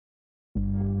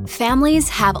Families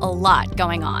have a lot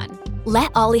going on.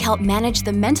 Let Ollie help manage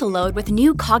the mental load with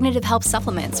new cognitive help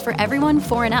supplements for everyone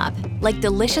 4 and up, like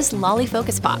delicious Lolly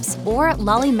Focus Pops or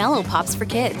Lolly Mellow Pops for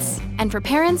kids. And for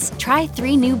parents, try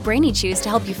 3 new Brainy Chews to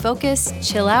help you focus,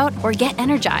 chill out, or get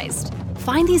energized.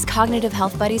 Find these cognitive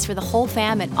health buddies for the whole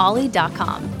fam at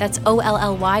ollie.com. That's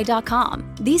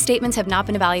OLLY.com. These statements have not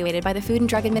been evaluated by the Food and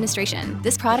Drug Administration.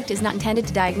 This product is not intended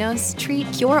to diagnose, treat,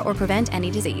 cure, or prevent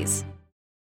any disease.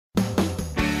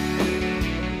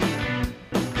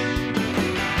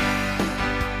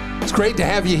 It's great to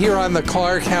have you here on the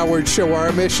Clark Howard Show.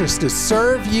 Our mission is to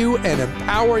serve you and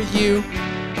empower you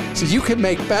so you can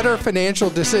make better financial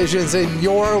decisions in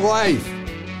your life.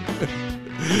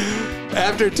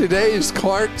 After today's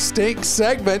Clark Stink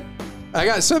segment, I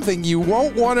got something you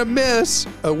won't want to miss,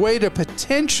 a way to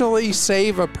potentially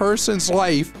save a person's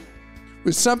life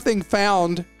with something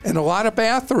found in a lot of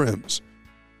bathrooms.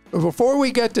 But before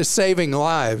we get to saving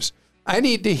lives, I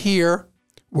need to hear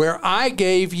where I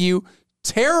gave you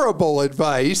terrible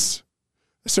advice.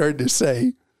 I started to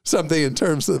say something in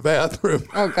terms of the bathroom.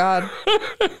 Oh, God.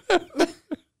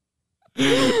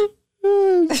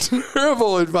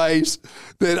 Terrible advice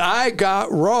that I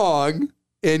got wrong,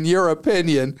 in your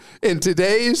opinion, in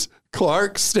today's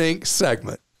Clark Stink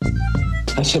segment.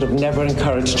 I should have never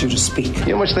encouraged you to speak.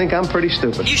 You must think I'm pretty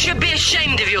stupid. You should be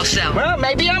ashamed of yourself. Well,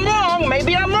 maybe I'm wrong.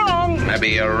 Maybe I'm wrong. Maybe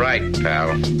you're right,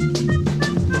 pal.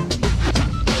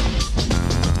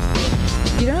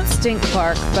 You don't stink,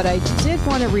 Clark, but I did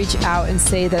want to reach out and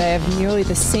say that I have nearly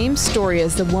the same story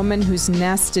as the woman whose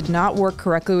nest did not work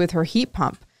correctly with her heat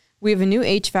pump. We have a new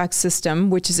HVAC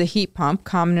system, which is a heat pump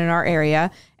common in our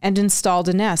area, and installed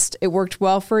a nest. It worked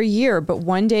well for a year, but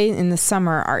one day in the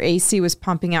summer, our AC was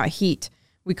pumping out heat.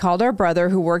 We called our brother,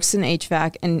 who works in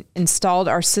HVAC, and installed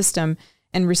our system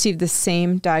and received the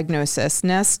same diagnosis.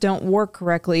 Nests don't work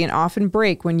correctly and often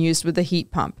break when used with a heat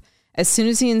pump. As soon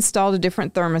as he installed a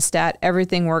different thermostat,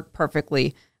 everything worked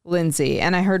perfectly. Lindsay.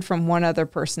 And I heard from one other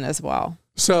person as well.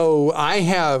 So I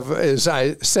have, as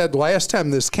I said last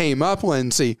time this came up,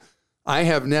 Lindsay, I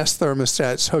have Nest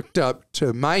thermostats hooked up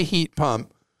to my heat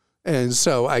pump. And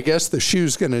so I guess the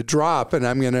shoe's going to drop and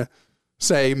I'm going to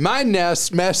say my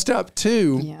Nest messed up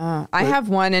too. Yeah, I have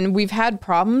one and we've had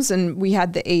problems and we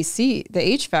had the AC, the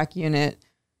HVAC unit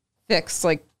fixed.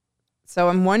 So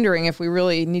I'm wondering if we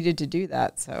really needed to do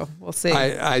that. So we'll see.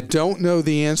 I don't know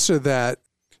the answer to that.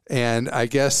 And I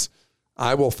guess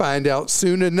I will find out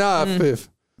soon enough if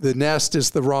the Nest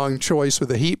is the wrong choice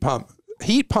with a heat pump.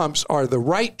 Heat pumps are the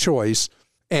right choice,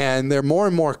 and they're more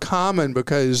and more common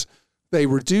because they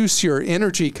reduce your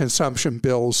energy consumption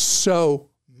bills so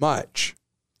much.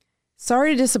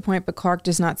 Sorry to disappoint, but Clark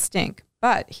does not stink.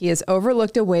 But he has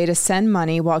overlooked a way to send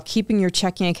money while keeping your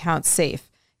checking account safe.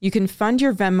 You can fund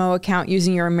your Venmo account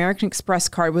using your American Express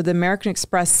card with American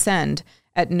Express Send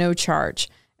at no charge.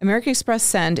 American Express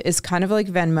Send is kind of like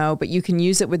Venmo, but you can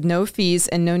use it with no fees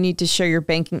and no need to share your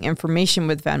banking information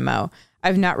with Venmo.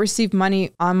 I've not received money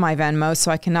on my Venmo,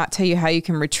 so I cannot tell you how you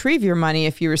can retrieve your money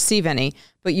if you receive any,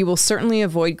 but you will certainly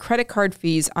avoid credit card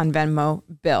fees on Venmo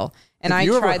Bill. And Have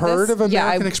you ever heard of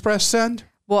American Express Send?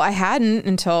 Well, I hadn't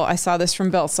until I saw this from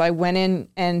Bill. So I went in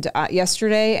and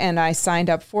yesterday and I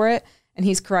signed up for it. And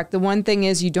he's correct. The one thing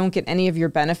is you don't get any of your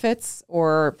benefits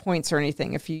or points or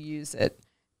anything if you use it.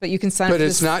 But you can sign up. But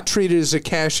it's not treated as a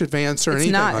cash advance or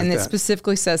anything like that. It's not, and it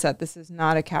specifically says that this is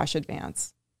not a cash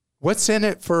advance. What's in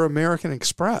it for American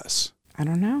Express? I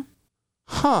don't know.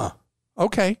 Huh.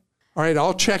 Okay. All right,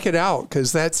 I'll check it out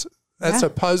because that's a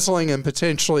puzzling and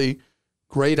potentially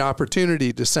great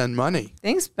opportunity to send money.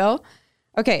 Thanks, Bill.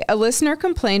 Okay, a listener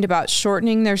complained about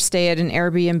shortening their stay at an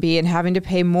Airbnb and having to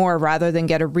pay more rather than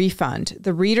get a refund.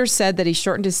 The reader said that he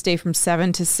shortened his stay from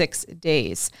 7 to 6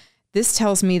 days. This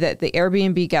tells me that the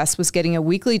Airbnb guest was getting a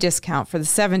weekly discount for the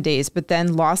 7 days, but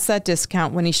then lost that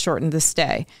discount when he shortened the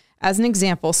stay. As an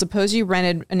example, suppose you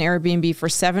rented an Airbnb for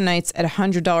 7 nights at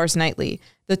 $100 nightly.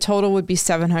 The total would be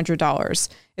 $700.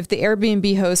 If the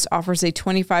Airbnb host offers a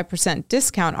 25%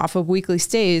 discount off of weekly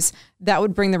stays, that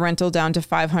would bring the rental down to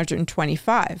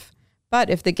 $525. But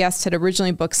if the guest had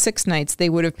originally booked 6 nights, they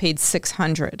would have paid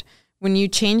 $600. When you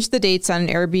change the dates on an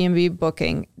Airbnb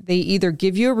booking, they either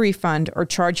give you a refund or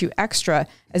charge you extra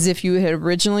as if you had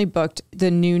originally booked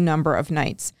the new number of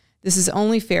nights. This is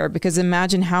only fair because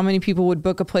imagine how many people would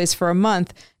book a place for a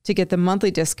month to get the monthly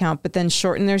discount, but then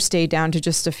shorten their stay down to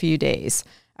just a few days.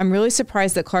 I'm really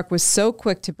surprised that Clark was so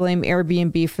quick to blame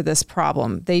Airbnb for this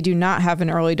problem. They do not have an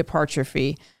early departure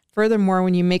fee. Furthermore,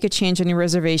 when you make a change on your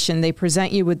reservation, they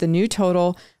present you with the new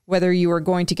total, whether you are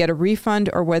going to get a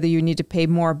refund or whether you need to pay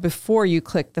more before you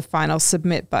click the final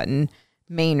submit button.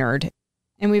 Maynard.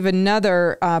 And we have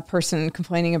another person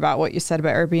complaining about what you said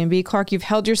about Airbnb. Clark, you've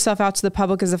held yourself out to the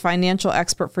public as a financial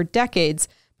expert for decades,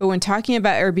 but when talking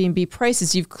about Airbnb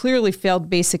prices, you've clearly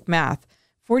failed basic math.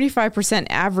 45%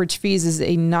 average fees is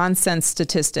a nonsense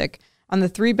statistic. On the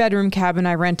 3-bedroom cabin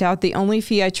I rent out, the only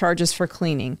fee I charge is for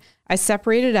cleaning. I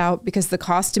separate it out because the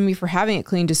cost to me for having it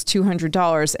cleaned is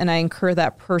 $200, and I incur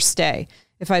that per stay.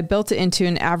 If I built it into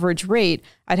an average rate,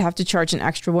 I'd have to charge an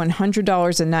extra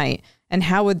 $100 a night. And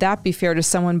how would that be fair to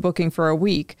someone booking for a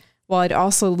week? Well, I'd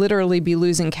also literally be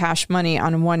losing cash money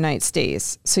on one-night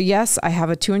stays. So yes, I have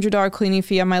a $200 cleaning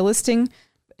fee on my listing.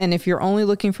 And if you're only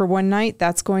looking for one night,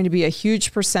 that's going to be a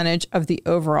huge percentage of the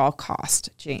overall cost,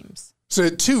 James. So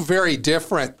 2 very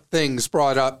different things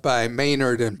brought up by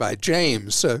Maynard and by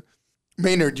James. So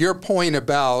Maynard, your point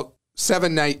about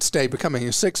 7-night stay becoming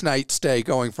a 6-night stay,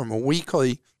 going from a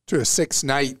weekly to a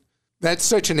 6-night, that's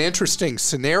such an interesting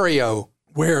scenario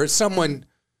where someone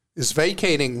is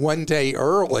vacating one day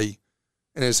early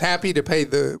and is happy to pay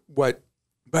what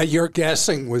by your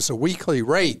guessing was a weekly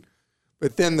rate,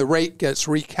 but then the rate gets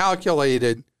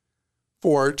recalculated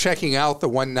for checking out the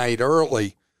one night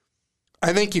early.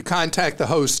 I think you contact the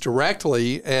host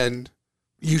directly and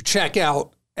you check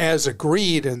out as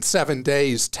agreed in 7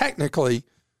 days technically,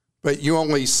 but you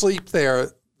only sleep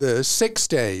there the 6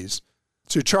 days.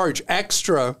 To charge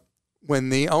extra when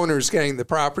the owner's getting the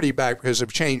property back because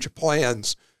of change of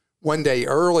plans one day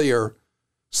earlier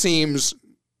seems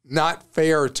not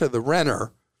fair to the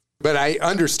renter. But I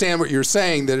understand what you're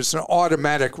saying, that it's an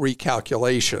automatic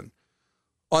recalculation.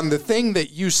 On the thing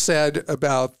that you said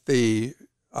about the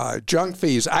junk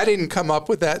fees, I didn't come up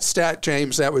with that stat,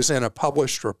 James. That was in a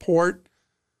published report.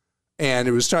 And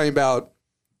it was talking about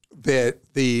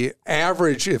that the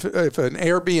average, if an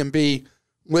Airbnb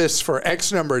lists for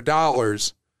X number of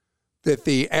dollars, that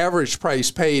the average price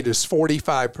paid is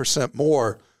 45%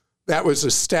 more. That was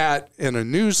a stat in a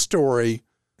news story.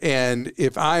 And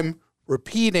if I'm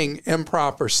repeating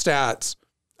improper stats,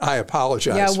 I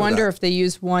apologize. Yeah, I wonder if they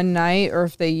used one night or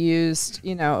if they used,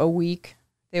 a week.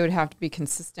 They would have to be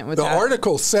consistent with that. The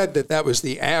article said that was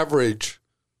the average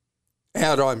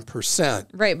add-on percent.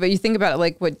 Right, but you think about it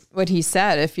like what he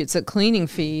said. If it's a cleaning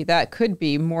fee, that could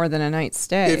be more than a night's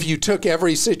stay. If you took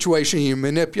every situation, you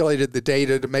manipulated the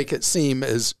data to make it seem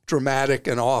as dramatic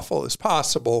and awful as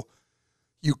possible,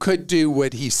 you could do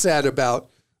what he said about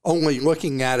only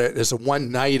looking at it as a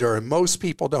one-nighter, and most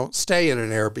people don't stay in an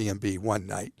Airbnb one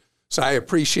night. So I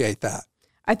appreciate that.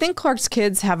 I think Clark's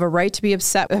kids have a right to be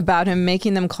upset about him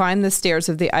making them climb the stairs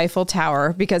of the Eiffel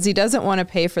Tower because he doesn't want to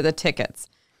pay for the tickets.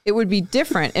 It would be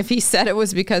different if he said it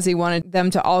was because he wanted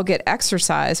them to all get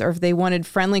exercise, or if they wanted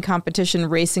friendly competition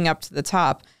racing up to the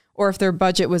top, or if their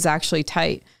budget was actually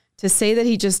tight. To say that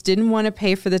he just didn't want to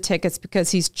pay for the tickets because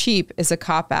he's cheap is a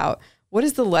cop-out. What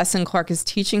is the lesson Clark is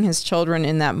teaching his children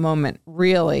in that moment?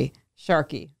 Really,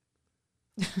 Sharky?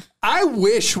 I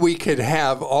wish we could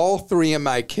have all 3 of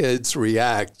my kids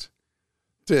react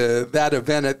to that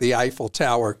event at the Eiffel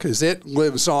Tower because it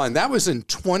lives on. That was in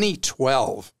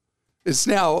 2012. It's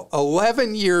now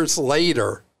 11 years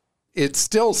later. It's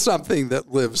still something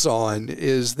that lives on,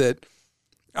 is that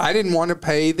I didn't want to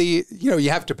pay you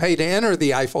have to pay to enter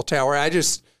the Eiffel Tower. I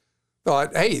just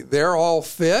thought, hey, they're all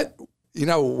fit.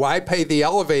 Why pay the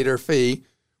elevator fee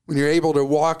when you're able to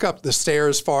walk up the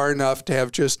stairs far enough to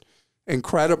have just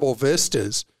incredible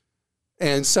vistas?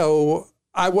 And so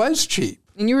I was cheap.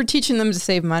 And you were teaching them to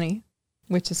save money,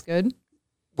 which is good.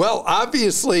 Well,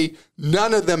 obviously,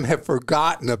 none of them have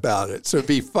forgotten about it. So it'd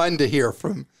be fun to hear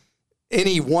from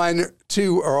any 1,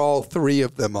 2, or all 3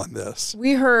 of them on this.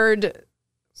 We heard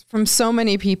from so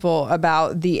many people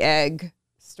about the egg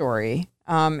story.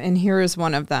 And here is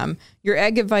one of them. Your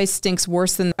egg advice stinks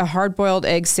worse than a hard-boiled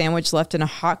egg sandwich left in a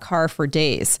hot car for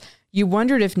days. You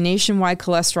wondered if nationwide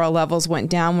cholesterol levels went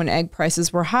down when egg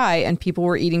prices were high and people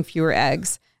were eating fewer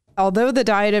eggs. Although the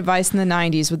diet advice in the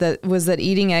 90s was that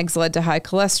eating eggs led to high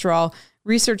cholesterol,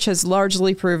 research has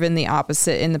largely proven the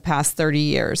opposite in the past 30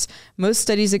 years. Most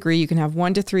studies agree you can have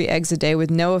 1 to 3 eggs a day with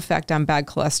no effect on bad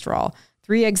cholesterol.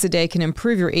 3 eggs a day can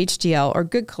improve your HDL, or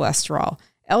good cholesterol.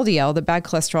 LDL, the bad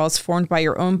cholesterol, is formed by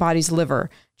your own body's liver.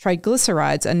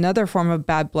 Triglycerides, another form of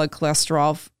bad blood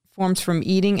cholesterol, forms from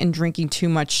eating and drinking too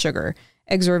much sugar.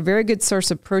 Eggs are a very good source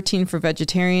of protein for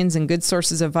vegetarians and good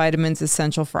sources of vitamins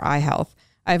essential for eye health.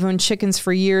 I've owned chickens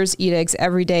for years, eat eggs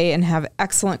every day, and have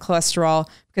excellent cholesterol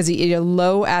because I eat a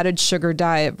low added sugar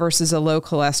diet versus a low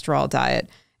cholesterol diet.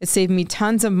 It saved me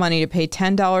tons of money to pay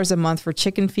 $10 a month for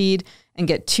chicken feed and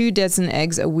get 2 dozen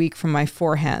eggs a week from my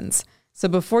 4 hens. So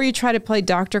before you try to play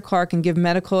Dr. Clark and give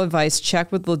medical advice,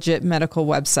 check with legit medical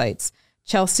websites.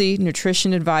 Chelsea,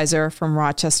 nutrition advisor from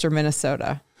Rochester,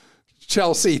 Minnesota.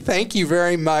 Chelsea, thank you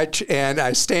very much. And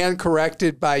I stand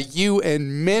corrected by you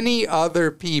and many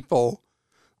other people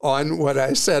on what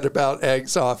I said about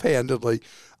eggs offhandedly.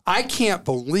 I can't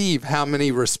believe how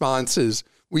many responses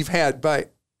we've had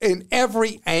in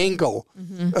every angle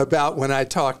about when I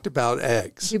talked about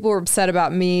eggs. People were upset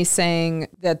about me saying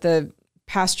that the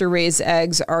pasture-raised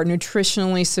eggs are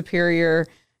nutritionally superior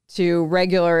to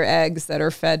regular eggs that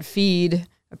are fed feed.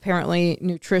 Apparently,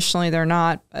 nutritionally, they're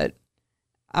not, but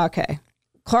okay.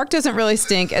 Clark doesn't really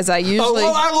stink, as I usually...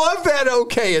 Oh, well, I love that.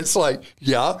 Okay, it's like,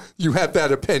 yeah, you have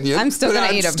that opinion. I'm still going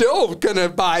to eat them. I'm still going to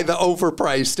buy the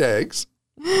overpriced eggs.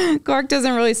 Clark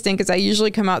doesn't really stink, as I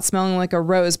usually come out smelling like a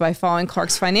rose by following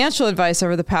Clark's financial advice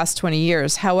over the past 20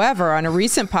 years. However, on a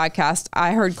recent podcast,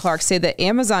 I heard Clark say that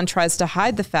Amazon tries to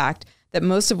hide the fact that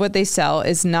most of what they sell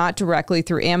is not directly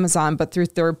through Amazon, but through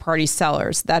third-party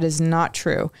sellers. That is not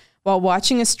true. While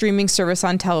watching a streaming service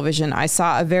on television, I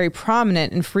saw a very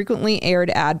prominent and frequently aired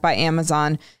ad by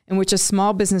Amazon in which a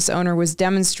small business owner was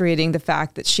demonstrating the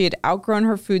fact that she had outgrown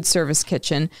her food service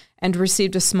kitchen and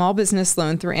received a small business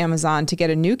loan through Amazon to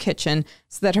get a new kitchen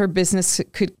so that her business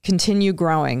could continue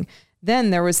growing.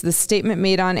 Then there was the statement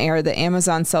made on air that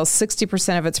Amazon sells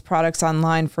 60% of its products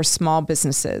online for small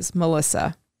businesses.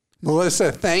 Melissa,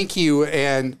 thank you.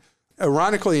 And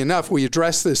ironically enough, we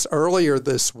addressed this earlier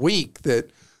this week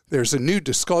that there's a new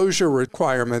disclosure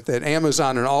requirement that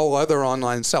Amazon and all other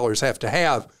online sellers have to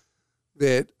have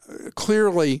that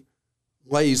clearly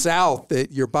lays out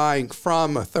that you're buying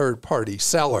from a third-party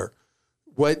seller.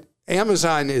 What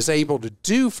Amazon is able to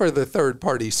do for the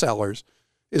third-party sellers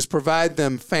is provide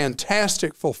them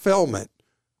fantastic fulfillment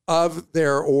of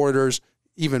their orders,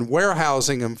 even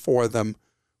warehousing them for them,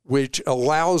 which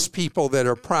allows people that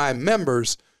are Prime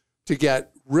members to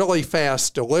get really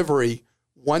fast delivery,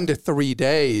 1 to 3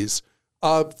 days,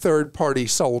 of third-party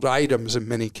sold items in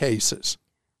many cases.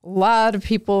 a lot of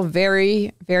people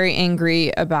very, very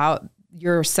angry about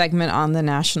your segment on the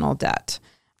national debt.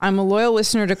 I'm a loyal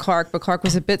listener to Clark, but Clark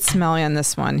was a bit smelly on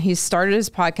this one. He started his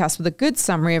podcast with a good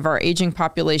summary of our aging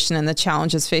population and the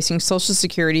challenges facing Social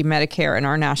Security, Medicare, and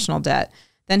our national debt.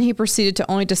 Then he proceeded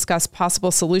to only discuss possible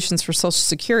solutions for Social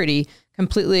Security,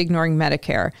 completely ignoring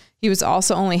Medicare. He was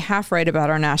also only half right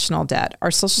about our national debt. Our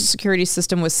Social Security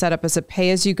system was set up as a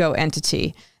pay-as-you-go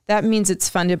entity. That means it's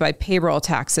funded by payroll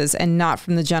taxes and not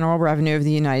from the general revenue of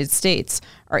the United States.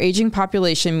 Our aging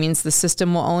population means the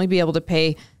system will only be able to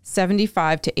pay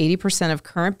 75 to 80% of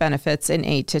current benefits in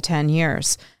 8 to 10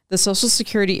 years. The Social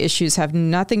Security issues have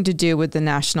nothing to do with the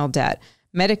national debt.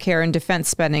 Medicare and defense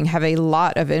spending have a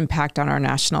lot of impact on our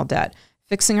national debt.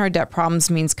 Fixing our debt problems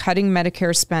means cutting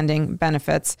Medicare spending,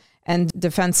 benefits, and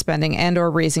defense spending and or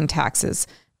raising taxes.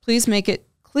 Please make it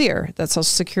clear that Social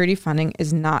Security funding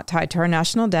is not tied to our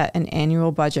national debt and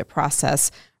annual budget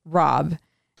process. Rob.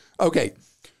 Okay,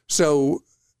 so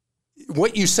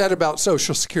what you said about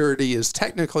Social Security is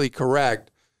technically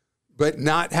correct, but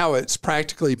not how it's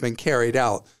practically been carried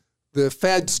out. The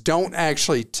feds don't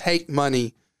actually take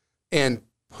money and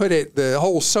put it, the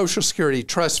whole Social Security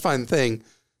trust fund thing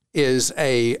is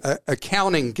a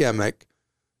accounting gimmick,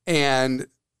 and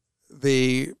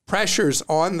the pressures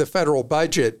on the federal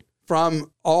budget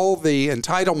from all the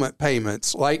entitlement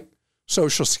payments like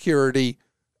Social Security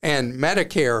and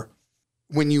Medicare,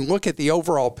 when you look at the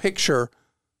overall picture,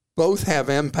 both have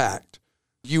impact.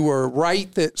 You were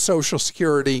right that Social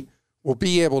Security will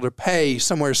be able to pay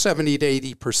somewhere 70 to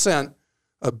 80%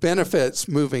 of benefits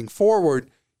moving forward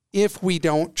if we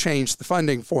don't change the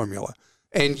funding formula.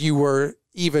 And you were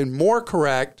even more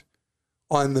correct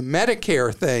on the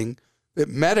Medicare thing, that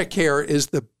Medicare is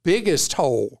the biggest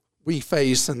hole we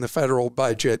face in the federal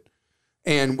budget,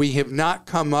 and we have not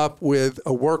come up with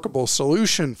a workable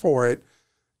solution for it.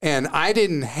 And I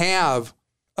didn't have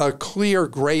a clear,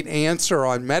 great answer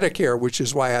on Medicare, which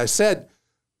is why I said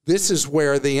this is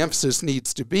where the emphasis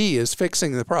needs to be, is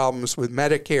fixing the problems with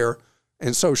Medicare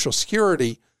and Social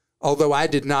Security, although I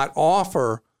did not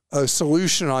offer a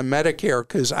solution on Medicare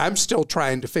because I'm still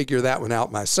trying to figure that one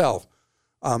out myself.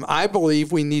 I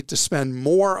believe we need to spend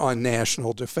more on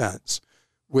national defense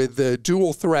with the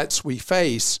dual threats we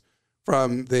face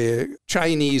from the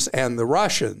Chinese and the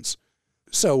Russians.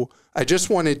 So I just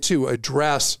wanted to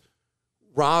address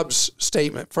Rob's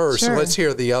statement first. Sure. So let's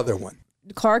hear the other one.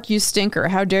 Clark, you stinker.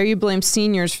 How dare you blame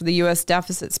seniors for the U.S.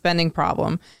 deficit spending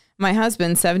problem? My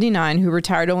husband, 79, who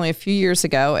retired only a few years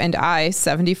ago, and I,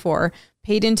 74,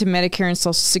 paid into Medicare and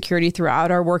Social Security throughout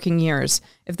our working years.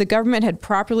 If the government had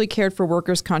properly cared for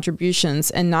workers' contributions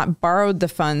and not borrowed the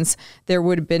funds, there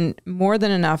would have been more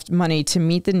than enough money to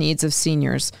meet the needs of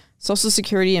seniors. Social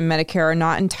Security and Medicare are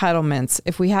not entitlements.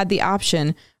 If we had the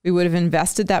option, we would have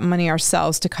invested that money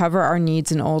ourselves to cover our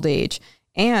needs in old age.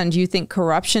 And you think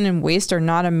corruption and waste are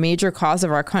not a major cause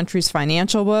of our country's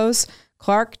financial woes?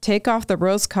 Clark, take off the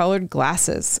rose-colored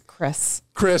glasses. Chris,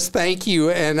 thank you.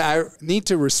 And I need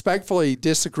to respectfully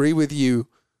disagree with you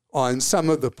on some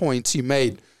of the points you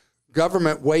made.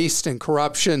 Government waste and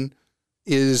corruption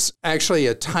is actually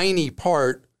a tiny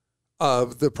part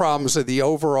of the problems of the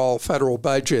overall federal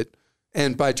budget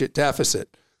and budget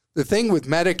deficit. The thing with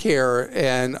Medicare,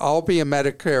 and I'll be a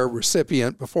Medicare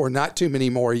recipient before not too many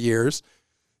more years,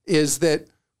 is that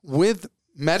with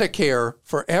Medicare,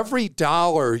 for every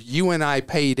dollar you and I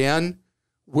paid in,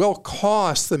 will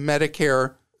cost the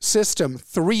Medicare system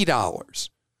 $3.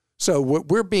 So what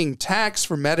we're being taxed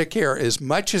for Medicare, as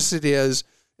much as it is,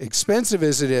 expensive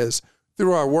as it is,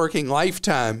 through our working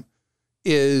lifetime,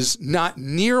 is not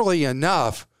nearly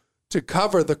enough to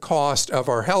cover the cost of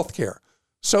our health care.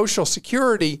 Social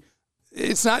Security,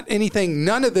 it's not anything,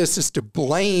 none of this is to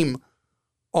blame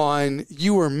on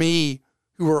you or me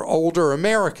who are older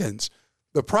Americans.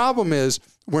 The problem is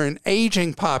we're an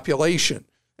aging population,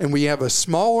 and we have a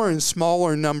smaller and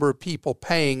smaller number of people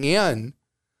paying in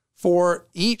for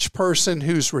each person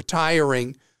who's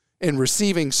retiring and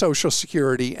receiving Social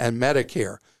Security and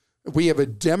Medicare. We have a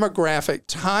demographic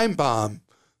time bomb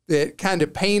that kind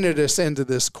of painted us into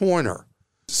this corner.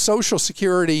 Social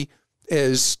Security,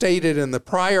 as stated in the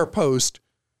prior post,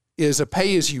 is a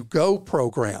pay-as-you-go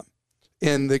program.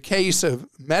 In the case of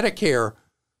Medicare,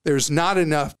 there's not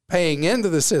enough paying into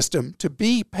the system to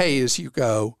be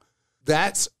pay-as-you-go.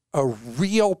 That's a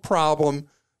real problem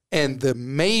and the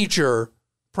major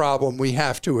problem we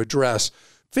have to address.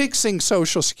 Fixing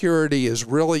Social Security is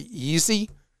really easy.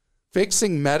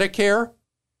 Fixing Medicare,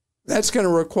 that's going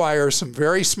to require some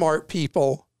very smart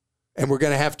people, and we're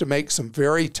going to have to make some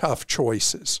very tough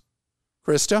choices.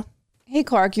 Krista? Hey,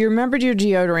 Clark, you remembered your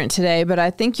deodorant today, but I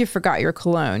think you forgot your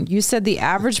cologne. You said the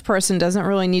average person doesn't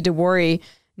really need to worry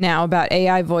now about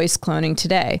AI voice cloning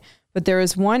today. But there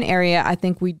is one area I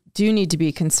think we do need to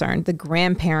be concerned, the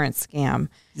grandparent scam.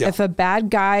 Yeah. If a bad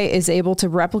guy is able to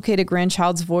replicate a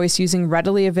grandchild's voice using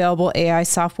readily available AI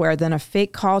software, then a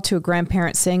fake call to a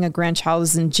grandparent saying a grandchild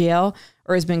is in jail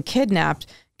or has been kidnapped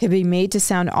can be made to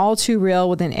sound all too real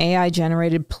with an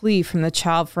AI-generated plea from the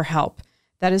child for help.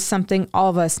 That is something all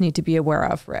of us need to be aware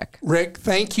of, Rick. Rick,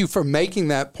 thank you for making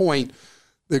that point.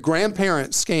 The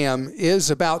grandparent scam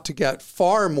is about to get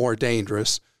far more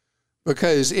dangerous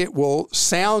because it will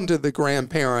sound to the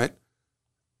grandparent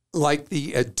like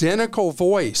the identical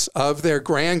voice of their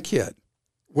grandkid.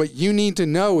 What you need to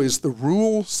know is the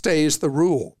rule stays the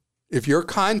rule. If you're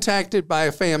contacted by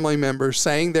a family member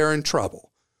saying they're in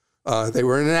trouble, they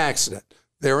were in an accident,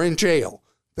 they're in jail,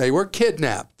 they were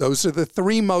kidnapped, those are the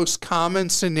three most common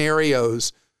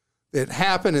scenarios that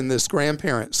happen in this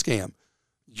grandparent scam.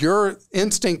 Your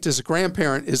instinct as a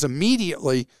grandparent is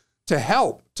immediately to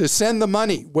help, to send the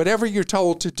money, whatever you're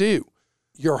told to do.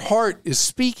 Your heart is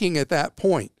speaking at that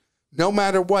point, no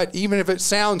matter what, even if it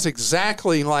sounds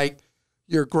exactly like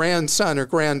your grandson or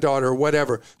granddaughter or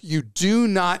whatever. You do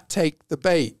not take the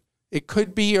bait. It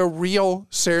could be a real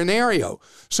scenario.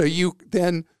 So you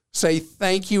then say,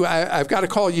 thank you, I've got to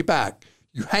call you back.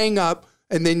 You hang up,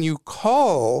 and then you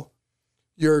call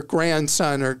your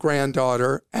grandson or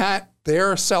granddaughter at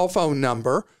their cell phone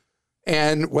number.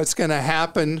 And what's going to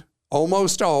happen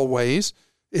almost always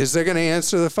is they're going to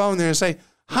answer the phone. They're going to say,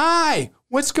 hi,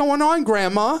 what's going on,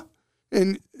 Grandma?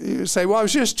 And you say, well, I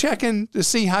was just checking to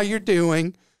see how you're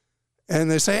doing.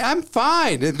 And they say, I'm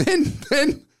fine. And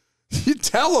then you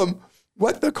tell them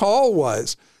what the call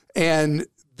was. And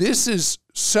this is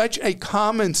such a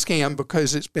common scam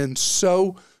because it's been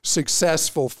so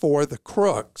successful for the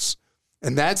crooks.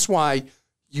 And that's why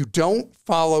you don't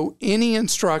follow any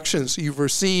instructions you've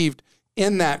received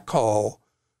in that call.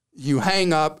 You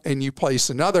hang up and you place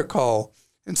another call.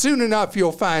 And soon enough,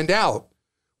 you'll find out,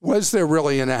 was there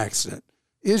really an accident?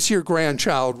 Is your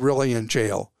grandchild really in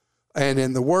jail? And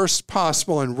in the worst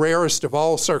possible and rarest of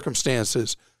all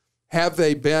circumstances, have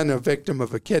they been a victim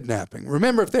of a kidnapping?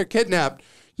 Remember, if they're kidnapped,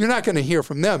 you're not going to hear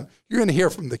from them. You're going to hear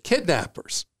from the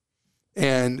kidnappers.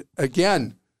 And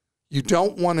again, you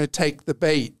don't want to take the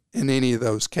bait in any of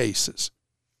those cases.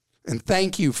 And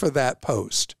thank you for that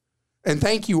post. And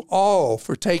thank you all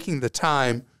for taking the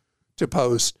time to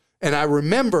post. And I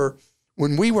remember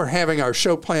when we were having our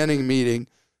show planning meeting,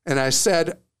 and I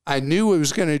said I knew it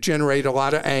was going to generate a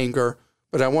lot of anger,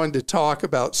 but I wanted to talk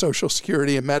about Social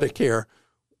Security and Medicare.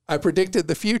 I predicted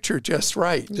the future just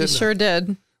right. You sure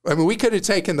did. I mean, we could have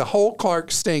taken the whole Clark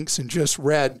Stinks and just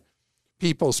read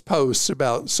people's posts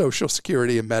about Social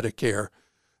Security and Medicare.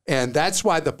 And that's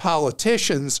why the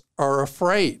politicians are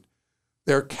afraid.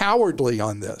 They're cowardly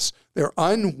on this. They're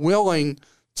unwilling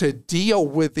to deal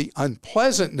with the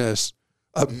unpleasantness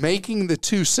of making the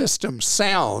two systems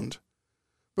sound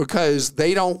because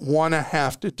they don't want to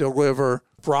have to deliver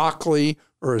broccoli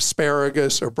or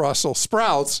asparagus or Brussels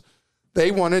sprouts.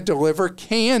 They want to deliver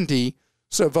candy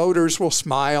so voters will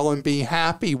smile and be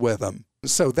happy with them.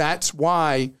 So that's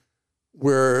why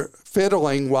we're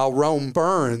fiddling while Rome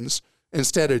burns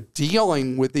instead of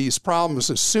dealing with these problems.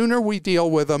 The sooner we deal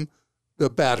with them, the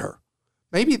better.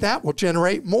 Maybe that will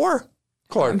generate more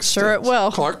Clark I'm sure Stinks. it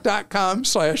will.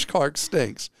 Clark.com/Clark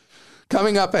Stinks.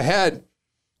 Coming up ahead,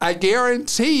 I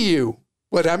guarantee you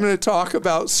what I'm going to talk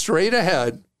about straight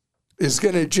ahead is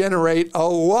going to generate a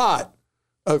lot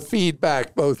of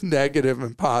feedback, both negative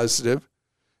and positive.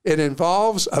 It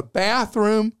involves a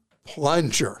bathroom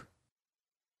plunger.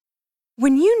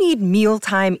 When you need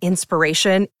mealtime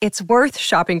inspiration, it's worth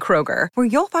shopping Kroger, where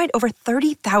you'll find over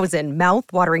 30,000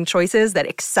 mouth-watering choices that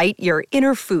excite your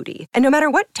inner foodie. And no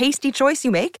matter what tasty choice you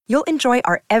make, you'll enjoy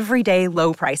our everyday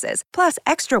low prices, plus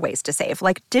extra ways to save,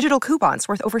 like digital coupons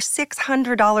worth over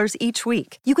 $600 each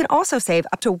week. You can also save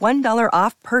up to $1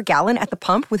 off per gallon at the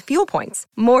pump with fuel points.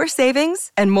 More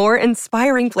savings and more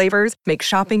inspiring flavors make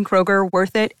shopping Kroger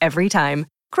worth it every time.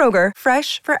 Kroger,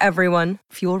 fresh for everyone.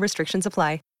 Fuel restrictions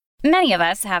apply. Many of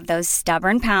us have those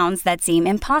stubborn pounds that seem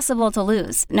impossible to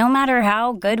lose, no matter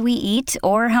how good we eat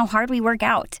or how hard we work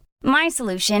out. My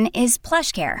solution is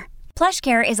PlushCare.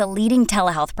 PlushCare is a leading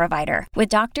telehealth provider with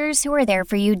doctors who are there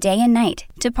for you day and night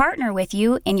to partner with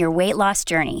you in your weight loss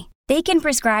journey. They can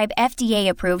prescribe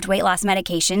FDA-approved weight loss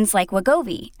medications like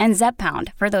Wegovy and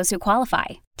Zepbound for those who qualify.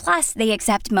 Plus, they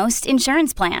accept most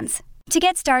insurance plans. To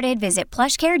get started, visit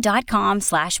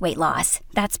plushcare.com/weightloss.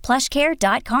 That's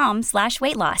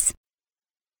plushcare.com/weightloss.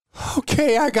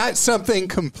 Okay, I got something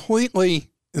completely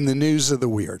in the news of the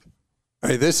weird. All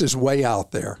right, this is way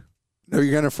out there. I know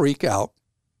you're going to freak out,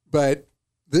 but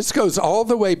this goes all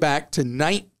the way back to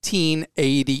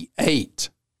 1988.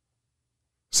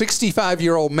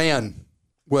 65-year-old man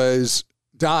was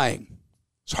dying.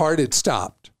 His heart had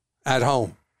stopped at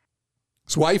home.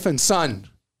 His wife and son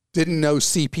didn't know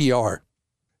CPR.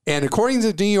 And according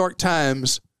to the New York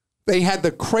Times, they had the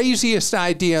craziest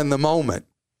idea in the moment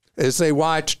as they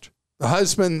watched the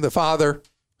husband, the father,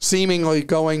 seemingly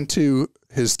going to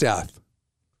his death.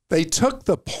 They took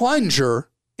the plunger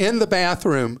in the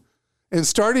bathroom and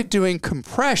started doing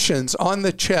compressions on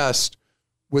the chest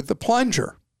with the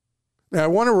plunger. Now, I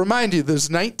want to remind you, this is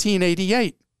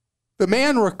 1988. The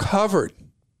man recovered.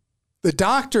 The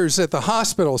doctors at the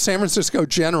hospital, San Francisco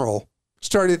General,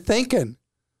 started thinking,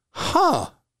 a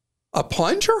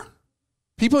plunger?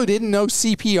 People who didn't know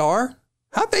CPR?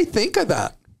 How'd they think of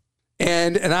that?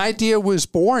 And an idea was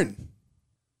born.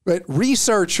 But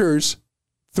researchers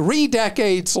 3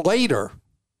 decades later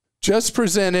just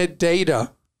presented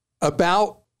data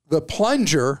about the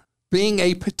plunger being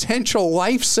a potential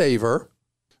lifesaver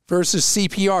versus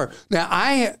CPR. Now,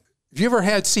 have you ever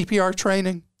had CPR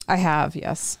training? I have,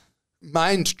 yes.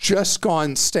 Mine's just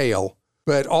gone stale.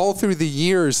 But all through the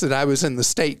years that I was in the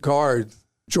State Guard,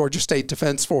 Georgia State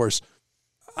Defense Force,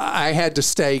 I had to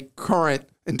stay current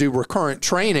and do recurrent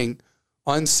training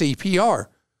on CPR.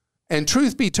 And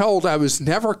truth be told, I was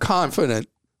never confident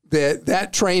that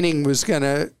that training was going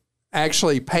to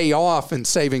actually pay off in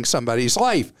saving somebody's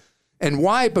life. And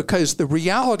why? Because the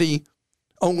reality,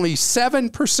 only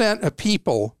 7% of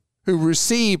people who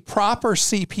receive proper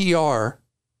CPR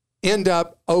end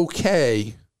up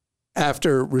okay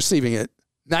after receiving it.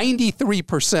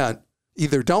 93%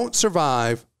 either don't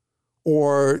survive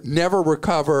or never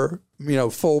recover,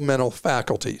 full mental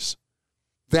faculties.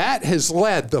 That has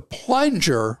led the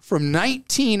plunger from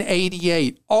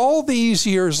 1988, all these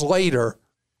years later,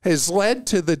 has led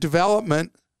to the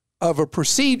development of a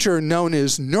procedure known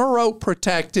as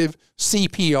neuroprotective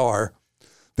CPR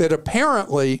that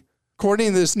apparently,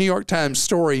 according to this New York Times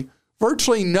story,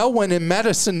 virtually no one in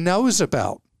medicine knows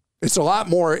about. It's a lot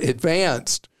more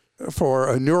advanced for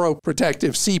a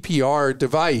neuroprotective CPR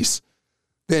device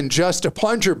than just a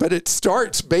plunger, but it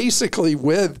starts basically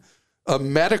with a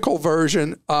medical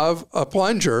version of a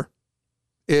plunger.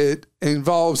 It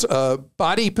involves a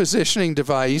body positioning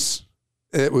device.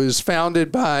 It was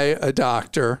founded by a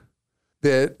doctor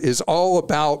that is all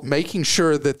about making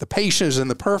sure that the patient is in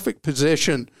the perfect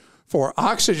position for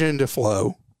oxygen to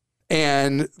flow.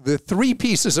 And the 3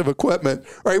 pieces of equipment,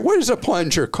 all right, what does a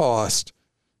plunger cost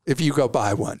if you go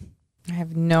buy one? I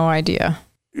have no idea.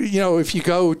 If you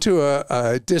go to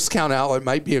a discount outlet, it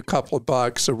might be a couple of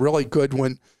bucks. A really good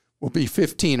one will be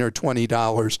 $15 or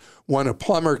 $20. One a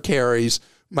plumber carries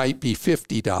might be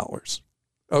 $50.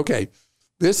 Okay,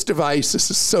 this device, this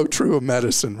is so true of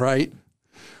medicine, right?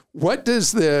 What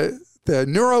does the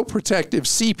neuroprotective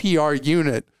CPR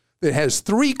unit that has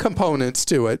 3 components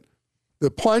to it,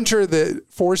 the plunger that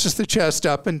forces the chest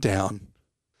up and down,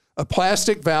 a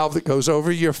plastic valve that goes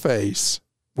over your face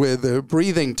with a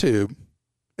breathing tube,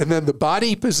 and then the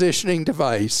body positioning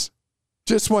device.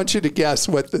 Just want you to guess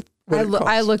what it costs.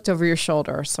 I looked over your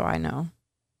shoulder, so I know.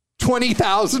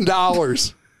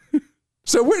 $20,000.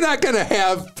 So we're not going to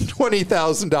have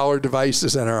 $20,000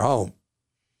 devices in our home.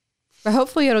 But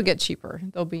hopefully it'll get cheaper.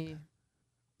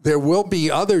 There will be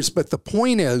others, but the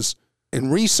point is, in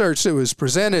research that was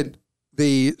presented,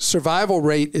 the survival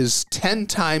rate is 10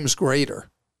 times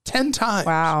greater. 10 times.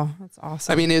 Wow, that's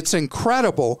awesome. I mean, it's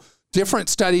incredible. Different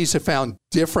studies have found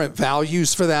different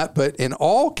values for that, but in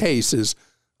all cases,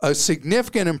 a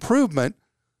significant improvement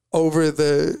over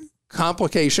the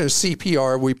complication of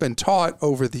CPR we've been taught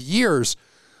over the years.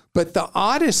 But the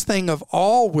oddest thing of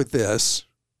all with this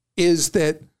is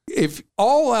that if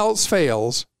all else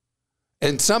fails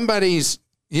and somebody's,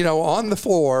 on the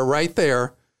floor right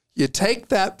there, you take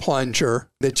that plunger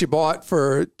that you bought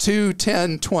for $2,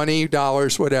 $10,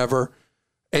 $20, whatever,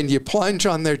 and you plunge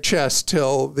on their chest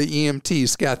till the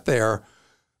EMTs get there,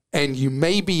 and you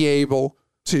may be able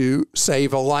to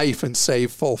save a life and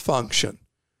save full function.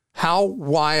 How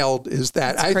wild is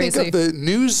that? That's I crazy. think of the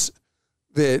news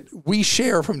that we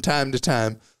share from time to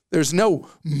time. There's no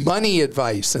money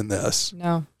advice in this.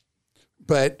 No.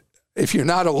 But if you're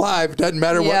not alive, it doesn't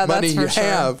matter what money you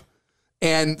have.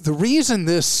 And the reason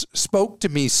this spoke to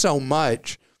me so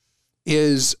much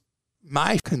is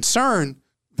my concern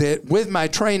that with my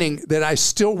training that I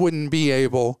still wouldn't be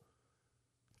able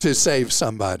to save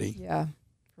somebody. Yeah,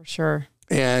 for sure.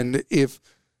 And if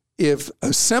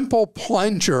a simple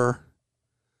plunger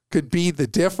could be the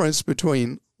difference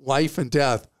between life and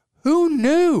death, who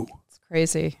knew? It's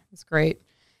crazy. It's great.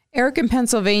 Eric in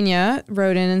Pennsylvania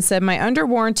wrote in and said, my under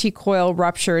warranty coil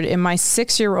ruptured in my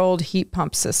 6-year-old heat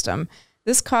pump system.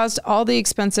 This caused all the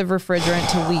expensive refrigerant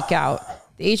to leak out.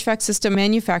 The HVAC system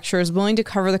manufacturer is willing to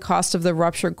cover the cost of the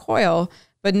ruptured coil,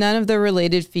 but none of the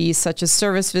related fees such as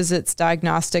service visits,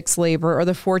 diagnostics, labor, or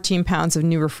the 14 pounds of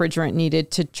new refrigerant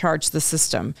needed to charge the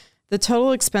system. The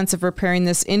total expense of repairing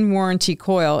this in-warranty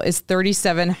coil is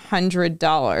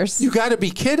 $3,700. You got to be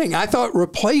kidding. I thought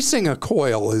replacing a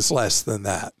coil is less than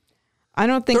that. I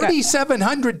don't think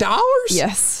 $3,700?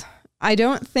 Yes. I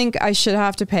don't think I should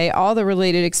have to pay all the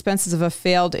related expenses of a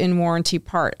failed in-warranty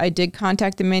part. I did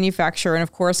contact the manufacturer and,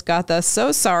 of course, got the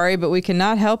 "so sorry, but we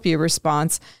cannot help you"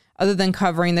 response, other than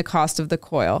covering the cost of the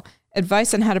coil.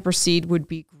 Advice on how to proceed would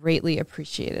be greatly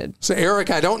appreciated. So, Eric,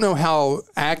 I don't know how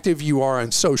active you are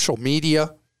on social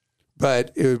media, but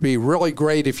it would be really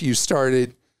great if you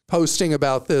started posting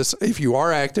about this. If you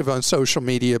are active on social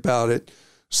media about it,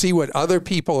 see what other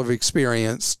people have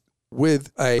experienced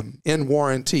with a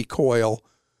in-warranty coil.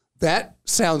 That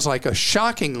sounds like a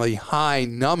shockingly high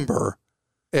number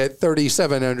at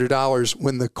 $3,700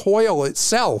 when the coil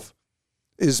itself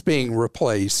is being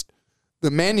replaced.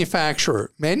 The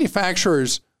manufacturers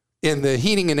in the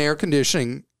heating and air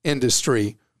conditioning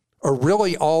industry are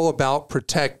really all about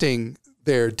protecting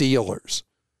their dealers.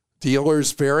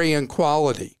 Dealers vary in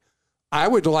quality. I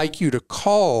would like you to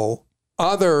call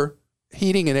other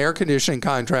heating and air conditioning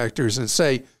contractors and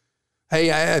say,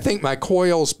 hey, I think my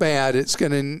coil's bad. It's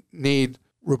going to need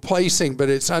replacing, but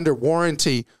it's under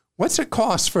warranty. What's it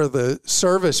cost for the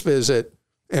service visit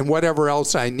and whatever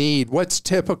else I need? What's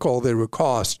typical that it would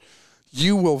cost?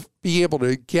 You will be able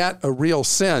to get a real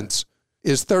sense.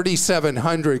 Is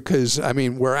 $3,700, because,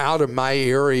 we're out of my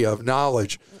area of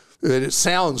knowledge, that it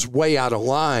sounds way out of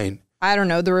line. I don't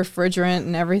know, the refrigerant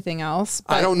and everything else.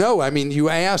 I don't know. You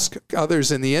ask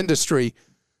others in the industry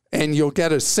and you'll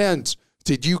get a sense.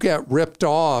 Did you get ripped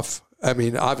off?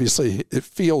 Obviously, it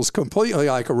feels completely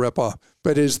like a ripoff,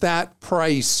 but is that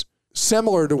price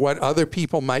similar to what other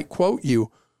people might quote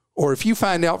you? Or if you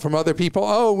find out from other people,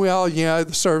 oh, well, yeah,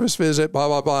 the service visit, blah,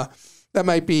 blah, blah, that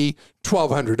might be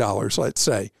 $1,200, let's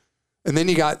say. And then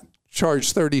you got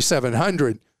charged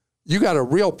 $3,700. You got a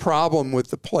real problem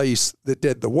with the place that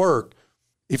did the work.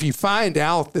 If you find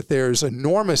out that there's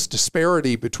enormous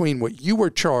disparity between what you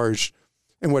were charged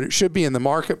and what it should be in the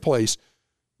marketplace,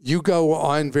 you go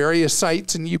on various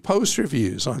sites and you post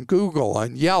reviews on Google,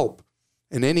 on Yelp,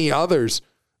 and any others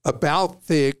about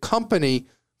the company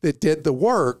that did the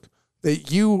work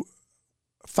that you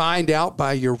find out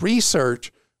by your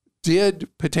research did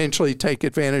potentially take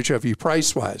advantage of you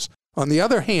price-wise. On the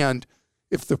other hand,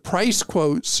 if the price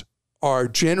quotes are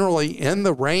generally in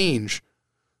the range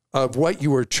of what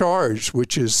you were charged,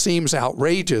 which seems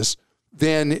outrageous,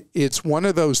 then it's one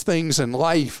of those things in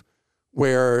life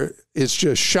where it's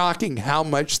just shocking how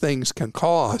much things can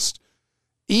cost,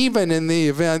 even in the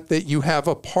event that you have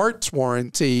a parts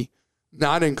warranty,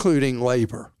 not including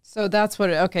labor. So that's what,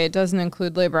 it doesn't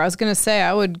include labor. I was going to say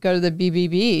I would go to the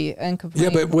BBB and complain.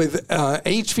 Yeah, but with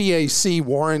HVAC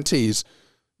warranties,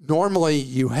 normally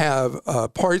you have a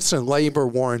parts and labor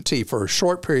warranty for a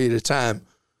short period of time,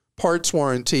 parts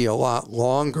warranty a lot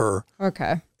longer.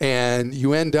 Okay. And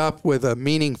you end up with a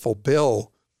meaningful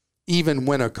bill even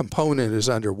when a component is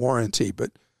under warranty.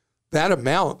 But that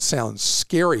amount sounds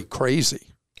scary crazy.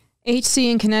 HC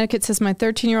in Connecticut says, my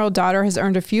 13-year-old daughter has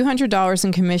earned a few $100s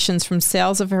in commissions from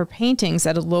sales of her paintings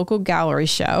at a local gallery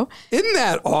show. Isn't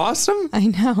that awesome? I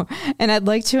know. And I'd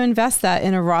like to invest that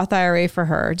in a Roth IRA for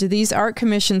her. Do these art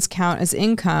commissions count as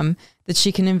income that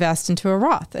she can invest into a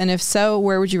Roth? And if so,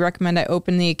 where would you recommend I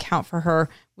open the account for her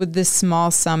with this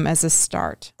small sum as a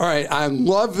start? All right. I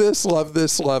love this, love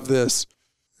this, love this.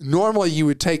 Normally you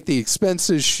would take the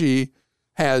expenses she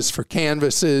has for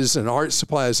canvases and art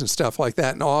supplies and stuff like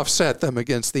that and offset them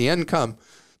against the income.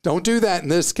 Don't do that in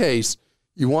this case.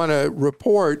 You want to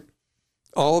report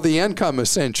all the income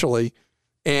essentially.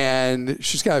 And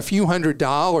she's got a few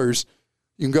 $100s.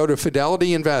 You can go to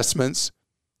Fidelity Investments,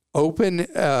 open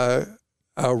a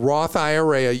Roth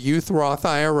IRA, a youth Roth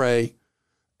IRA,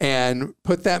 and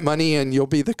put that money in. You'll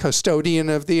be the custodian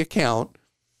of the account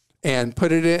and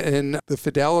put it in the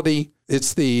Fidelity.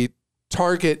 It's the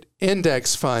Target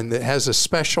Index Fund that has a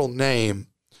special name,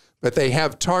 but they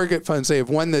have target funds. They have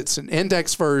one that's an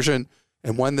index version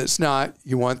and one that's not.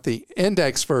 You want the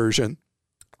index version.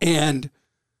 And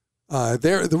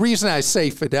the reason I say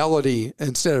Fidelity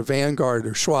instead of Vanguard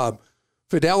or Schwab,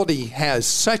 Fidelity has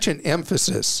such an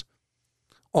emphasis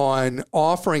on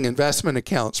offering investment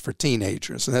accounts for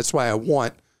teenagers. And that's why I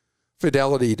want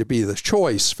Fidelity to be the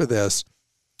choice for this.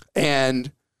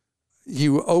 And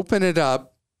you open it up,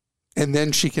 and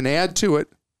then she can add to it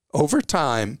over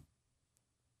time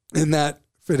in that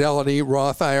Fidelity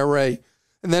Roth IRA.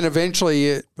 And then eventually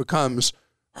it becomes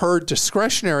her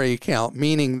discretionary account,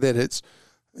 meaning that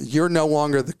you're no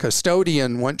longer the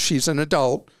custodian once she's an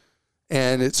adult,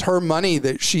 and it's her money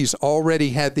that she's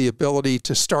already had the ability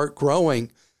to start growing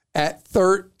at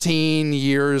 13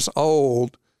 years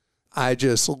old. I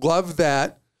just love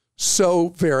that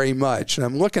so very much. And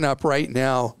I'm looking up right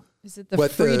now. Is it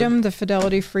the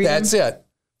Fidelity Freedom? That's it.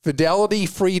 Fidelity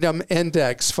Freedom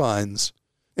Index Funds.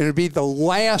 And it'd be the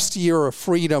last year of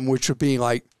freedom, which would be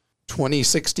like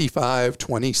 2065,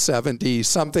 2070,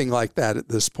 something like that at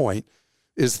this point,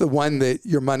 is the one that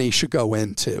your money should go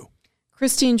into.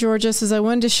 Christine Georgia says, I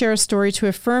wanted to share a story to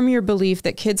affirm your belief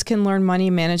that kids can learn money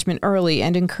management early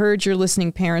and encourage your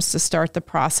listening parents to start the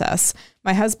process.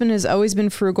 My husband has always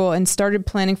been frugal and started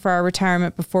planning for our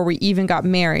retirement before we even got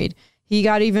married. He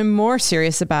got even more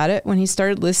serious about it when he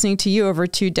started listening to you over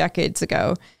 2 decades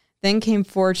ago. Then came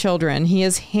 4 children. He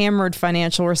has hammered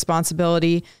financial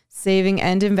responsibility, saving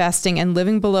and investing, and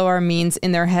living below our means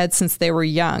in their heads since they were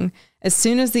young. As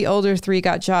soon as the older 3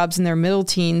 got jobs in their middle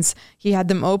teens, he had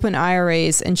them open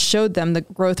IRAs and showed them the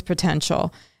growth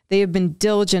potential. They have been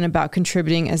diligent about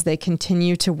contributing as they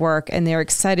continue to work, and they're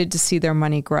excited to see their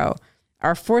money grow.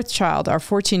 Our 4th child, our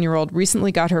 14-year-old,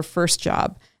 recently got her first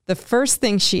job. The first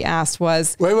thing she asked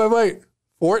was... Wait.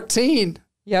 14?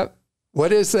 Yep.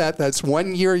 What is that? That's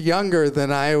 1 year younger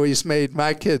than I always made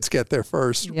my kids get their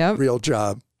first real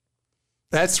job.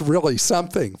 That's really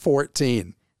something,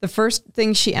 14. The first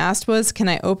thing she asked was, can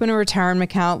I open a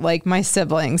retirement account like my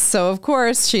siblings? So, of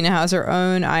course, she now has her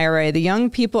own IRA. The young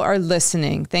people are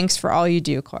listening. Thanks for all you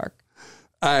do, Clark.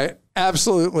 I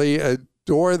absolutely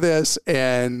adore this.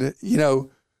 And,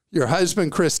 your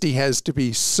husband, Christy, has to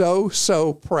be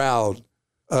so proud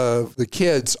of the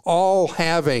kids all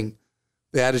having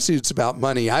the attitudes about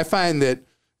money. I find that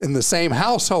in the same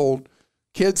household,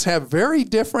 kids have very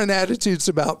different attitudes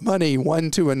about money,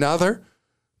 one to another,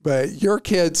 but your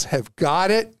kids have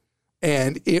got it,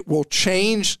 and it will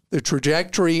change the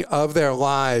trajectory of their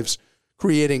lives,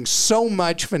 creating so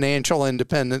much financial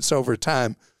independence over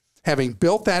time. Having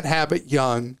built that habit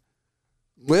young,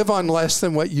 live on less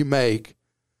than what you make,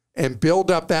 and build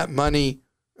up that money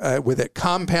with it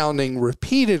compounding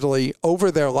repeatedly over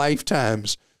their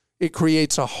lifetimes, it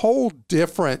creates a whole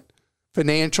different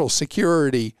financial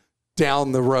security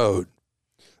down the road.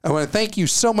 I want to thank you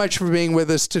so much for being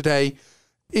with us today.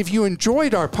 If you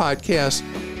enjoyed our podcast,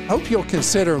 I hope you'll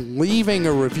consider leaving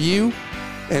a review.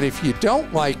 And if you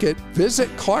don't like it, visit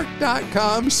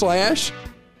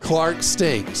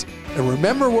clark.com/ClarkStinks. And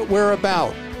remember what we're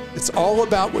about. It's all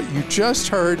about what you just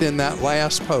heard in that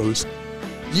last post.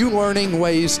 You learning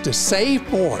ways to save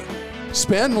more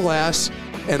spend less,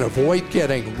 and avoid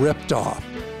getting ripped off.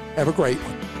 Have a great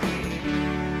one.